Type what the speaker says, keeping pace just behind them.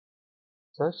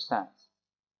Search sets.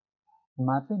 In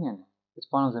my opinion, it's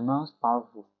one of the most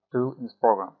powerful tools in this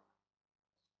program.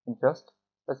 And first,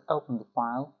 let's open the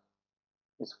file,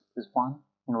 this one,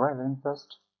 in Revit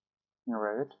first. In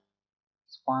Revit,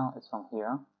 this file is from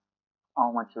here,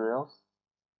 all materials,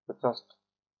 the first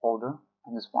folder,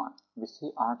 and this one,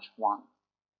 VC Arch 1.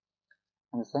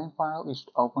 And the same file you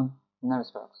should open in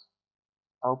Navisworks.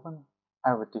 Open,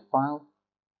 everyday file,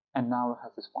 and now we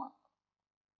have this one.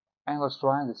 And let's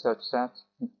try the search set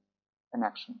in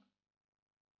action.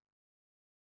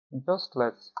 And first,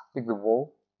 let's pick the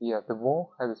wall. Here, the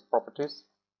wall has its properties,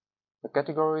 the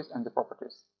categories and the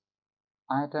properties.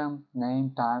 Item,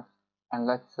 name, type, and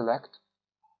let's select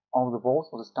all the walls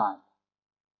of this type.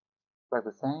 Select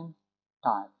the same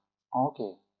type.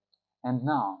 OK. And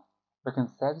now we can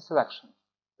save the selection.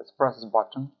 Let's press this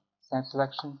button, Save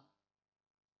Selection.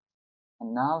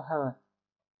 And now we have a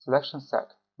selection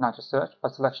set. Not a search,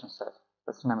 but selection set.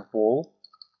 Let's name it Wall.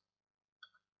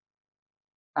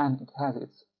 And it has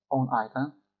its own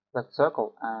icon, the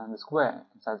circle and the square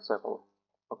inside the circle.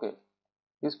 OK.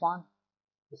 This one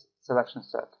is selection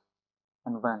set.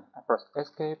 And when I press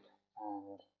Escape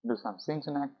and do some things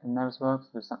in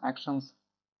Navisworks, do some actions,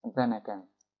 and then I can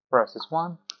press this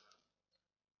one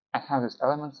and have this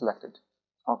element selected.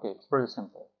 OK, it's pretty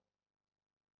simple.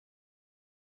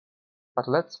 But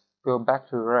let's go back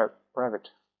to Revit.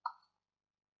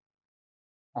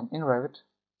 And in Revit,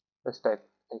 let's take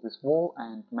this wall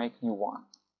and make a new one.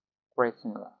 Create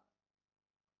similar.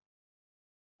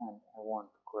 And I want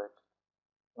to create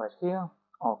right here.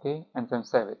 OK, and then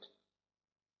save it.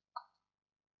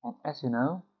 And as you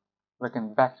know, we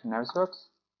can back to Navisworks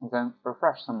and then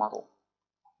refresh the model.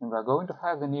 And we're going to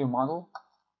have the new model,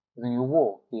 the new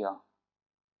wall here.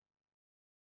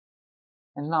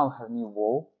 And now we have a new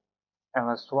wall. And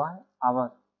let's try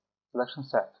our selection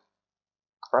set.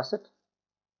 Press it.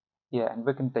 Yeah, and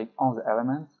we can take all the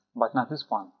elements, but not this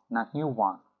one, not new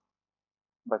one.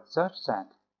 But search set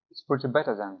is pretty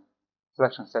better than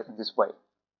selection set in this way.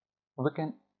 We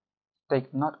can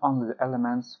take not only the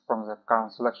elements from the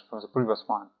current selection from the previous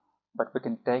one, but we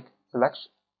can take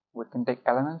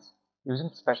elements using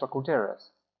special criteria.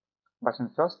 But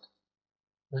first,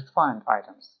 we should find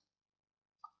items.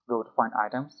 Go to Find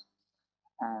Items,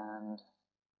 and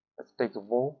let's take the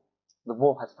wall. The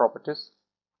wall has properties.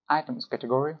 Item is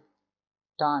category,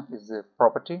 type is the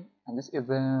property, and this is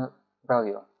the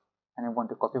value. And I want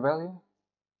to copy value,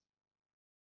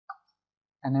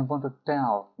 and I want to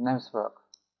tell Navisworks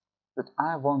that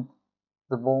I want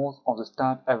the walls of this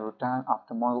type every time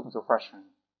after model is refreshing.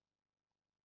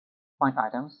 Find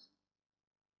items.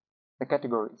 The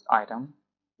category is item.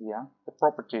 Here, the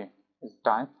property is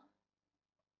type.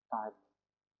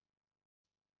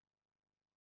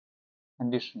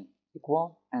 Condition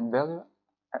equal, and value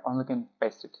I only can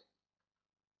paste it.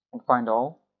 And find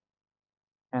all.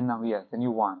 And now here, the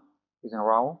new one is in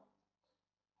row.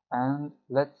 And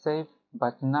let's save,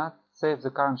 but not save the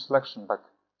current selection, but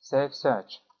save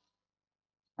search.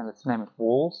 And let's name it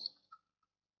walls.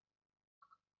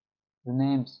 The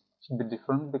names should be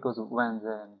different because when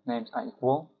the names are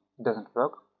equal, it doesn't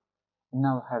work. And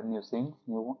now we have new things,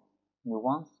 new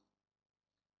ones.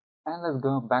 And let's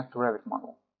go back to Revit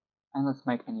model. And let's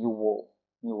make a new wall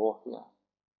here.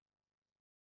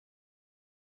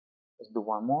 Let's do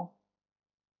one more.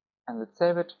 And let's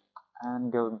save it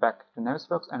and go back to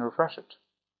Navisworks and refresh it.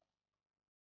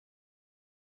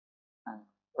 And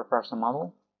refresh the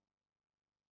model.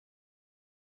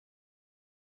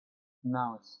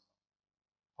 Now it's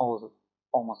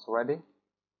almost ready.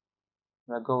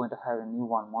 We're going to have a new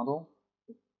one model,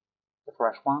 the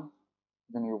fresh one,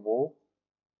 the new wall.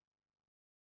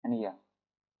 And here,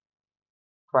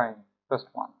 try first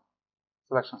one,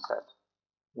 selection set.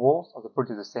 Walls are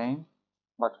pretty the same,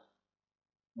 but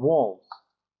walls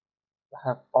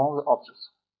have all the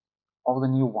objects, all the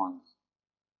new ones,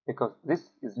 because this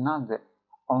is not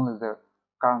only the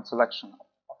current selection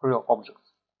of real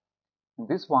objects. In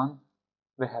this one,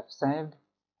 we have saved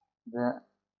the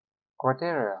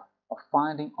criteria of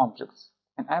finding objects,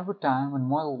 and every time when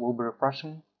model will be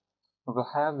refreshing, we will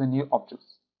have the new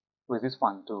objects with this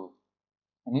one too.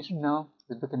 And you should know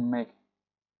that we can make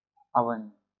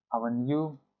our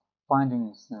new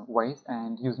findings ways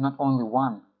and use not only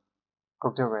one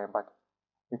criteria, but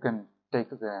you can take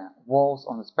the walls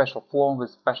on the special floor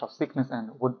with special thickness and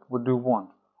what do you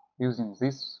want using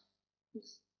this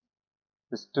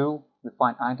tool, we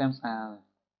find items and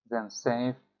then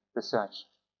save the search.